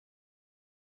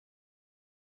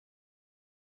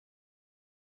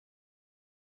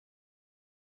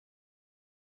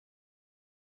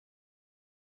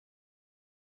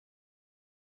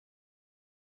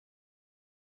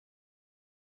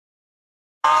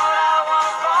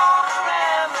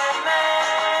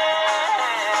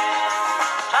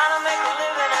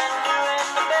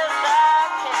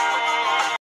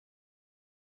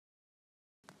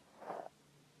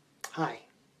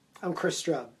Chris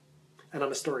Strub, and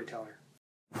I'm a storyteller.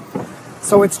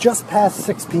 So it's just past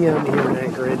 6 p.m. here in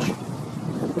Anchorage,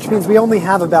 which means we only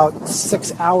have about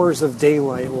 6 hours of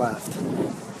daylight left.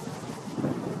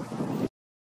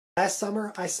 Last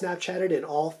summer, I Snapchatted in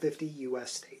all 50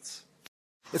 U.S. states.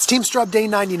 It's Team Strub Day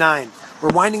 99. We're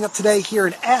winding up today here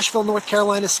in Asheville, North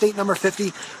Carolina, state number 50,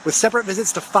 with separate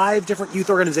visits to 5 different youth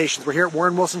organizations. We're here at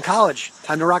Warren Wilson College.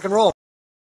 Time to rock and roll.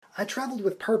 I traveled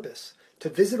with purpose to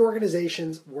visit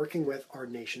organizations working with our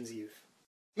nation's youth.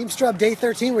 Team Strub Day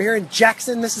 13, we're here in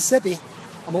Jackson, Mississippi.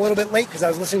 I'm a little bit late because I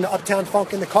was listening to Uptown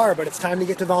Funk in the car, but it's time to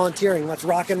get to volunteering. Let's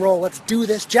rock and roll. Let's do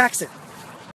this, Jackson.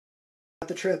 At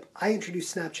the trip, I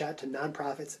introduced Snapchat to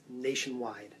nonprofits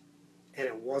nationwide, and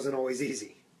it wasn't always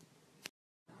easy.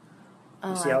 Oh,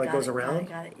 you see how it goes around? I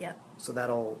got it, yep. So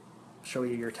that'll show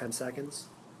you your 10 seconds,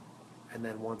 and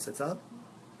then once it's up,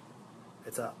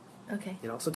 it's up. Okay. You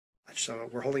know, so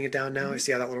we're holding it down now. You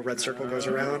see how that little red circle goes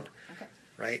around? Okay.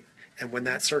 Right? And when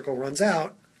that circle runs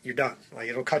out, you're done. Like,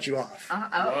 it'll cut you off.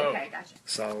 Okay, gotcha.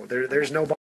 So there's no...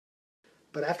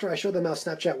 But after I showed them how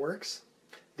Snapchat works,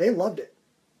 they loved it.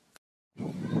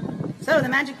 So the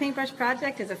Magic Paintbrush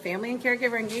Project is a family and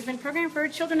caregiver engagement program for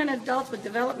children and adults with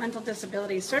developmental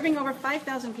disabilities, serving over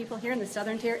 5,000 people here in the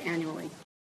Southern Tier annually.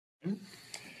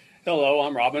 Hello,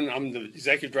 I'm Robin. I'm the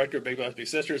Executive Director of Big Brothers Big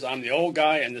Sisters. I'm the old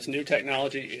guy, and this new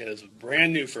technology is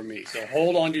brand new for me, so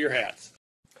hold on to your hats.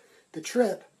 The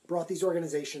trip brought these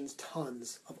organizations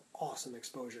tons of awesome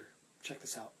exposure. Check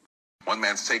this out. One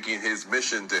man's taking his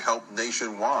mission to help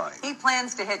nationwide. He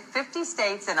plans to hit 50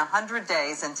 states in 100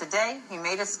 days, and today he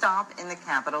made a stop in the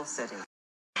capital city.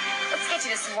 Let's get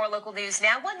you to some more local news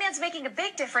now. One man's making a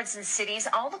big difference in cities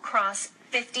all across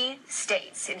 50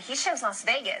 states, and he chose Las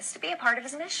Vegas to be a part of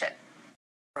his mission.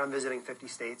 I'm visiting 50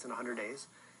 states in 100 days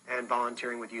and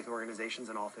volunteering with youth organizations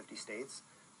in all 50 states.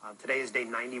 Today is day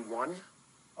 91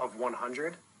 of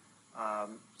 100.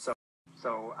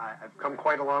 So I've come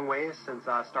quite a long ways since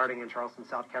starting in Charleston,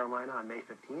 South Carolina on May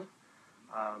 15th.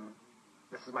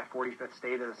 This is my 45th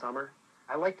state of the summer.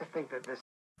 I like to think that this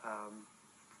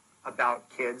about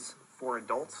kids for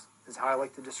adults is how I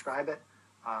like to describe it.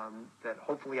 That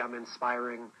hopefully I'm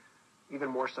inspiring even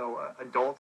more so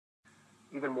adults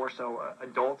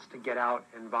to get out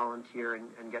and volunteer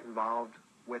and get involved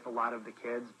with a lot of the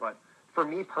kids. But for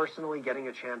me personally, getting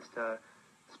a chance to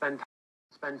spend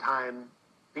time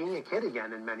being a kid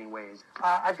again in many ways.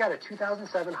 I've got a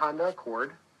 2007 Honda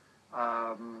Accord.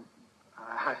 I've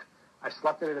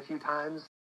slept in it a few times.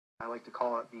 I like to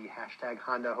call it the hashtag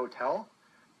Honda Hotel.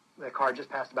 The car just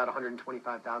passed about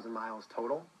 125,000 miles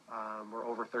total. We're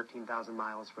over 13,000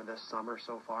 miles for this summer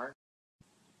so far.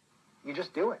 You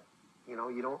just do it. You know,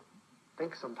 you don't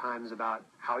think sometimes about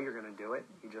how you're going to do it.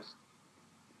 You just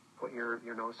put your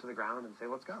nose to the ground and say,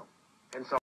 let's go. And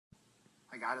so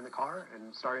I got in the car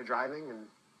and started driving, and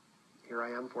here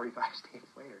I am 45 states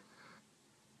later.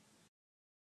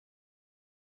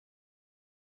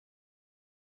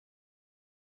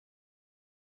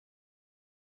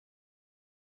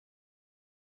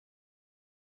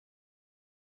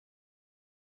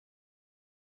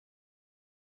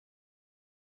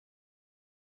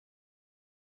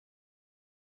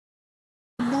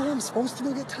 I know I'm supposed to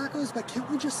go get tacos, but can't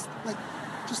we just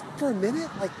for a minute?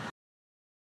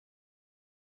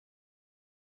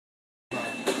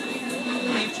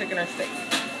 Chicken or steak?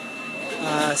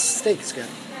 Steak's good.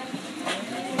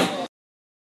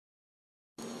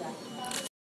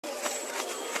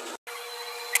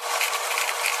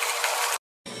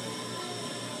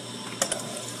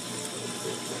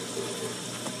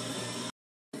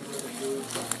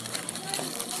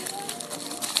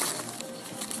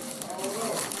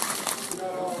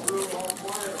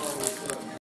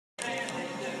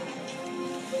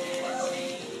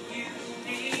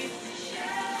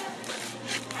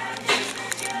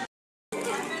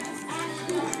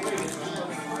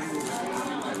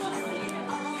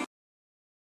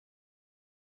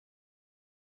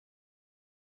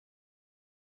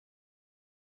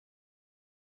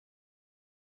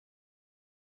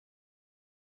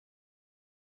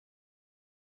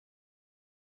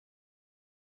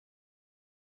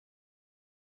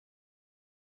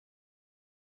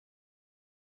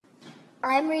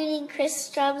 I'm reading Chris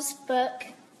Strub's book,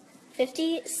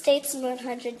 50 States in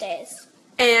 100 Days.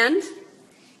 And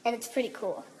it's pretty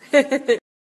cool.